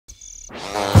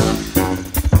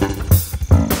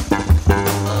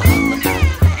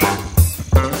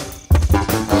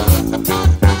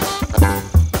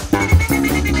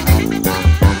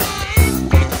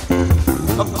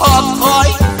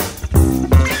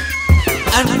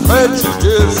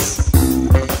prejudice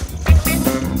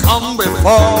come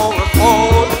before a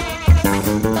fall.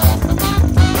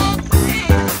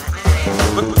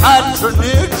 But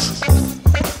patronage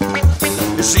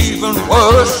is even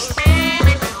worse.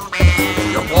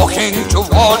 You're walking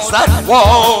towards that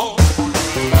wall.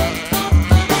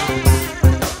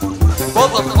 For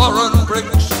the foreign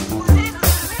bricks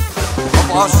of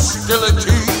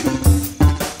hostility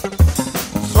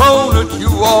thrown at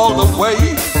you all the way.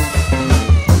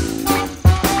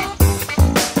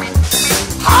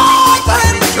 How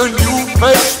then can you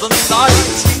face the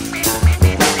night,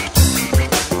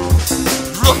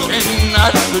 looking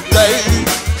at the day?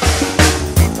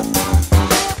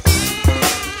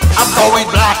 I'm going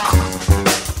black.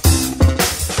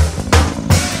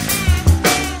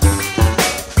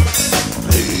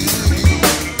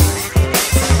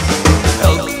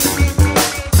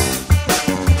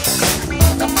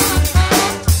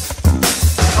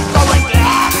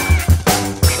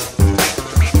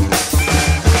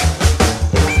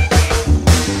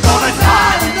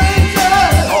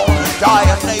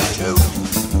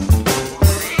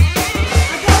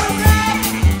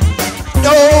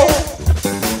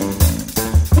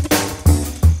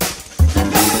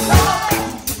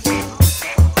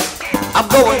 I'm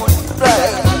going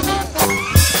black.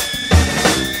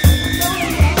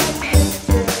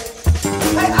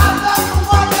 Hey, I'm not the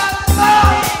one that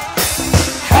love.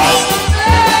 Hey,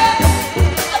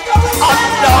 I'm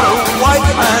not a white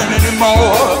man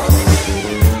anymore.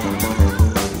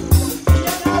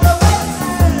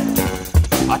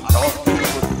 I thought you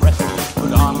would rest,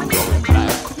 but I'm going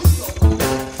black.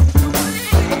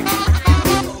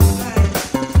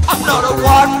 I'm not a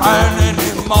white man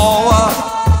anymore.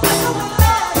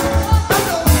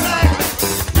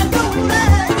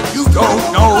 Don't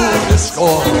know the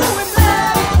score.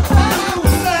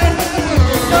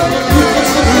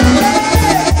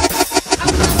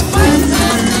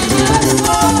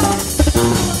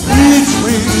 Teach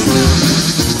me,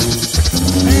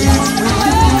 teach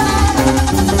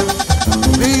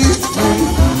me,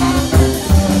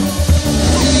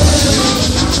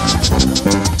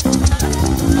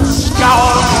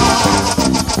 scour,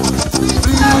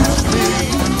 teach me.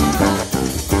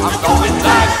 I'm going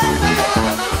back.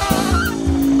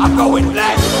 I'm going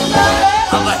black.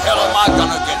 How the hell am I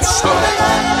gonna get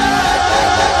sober?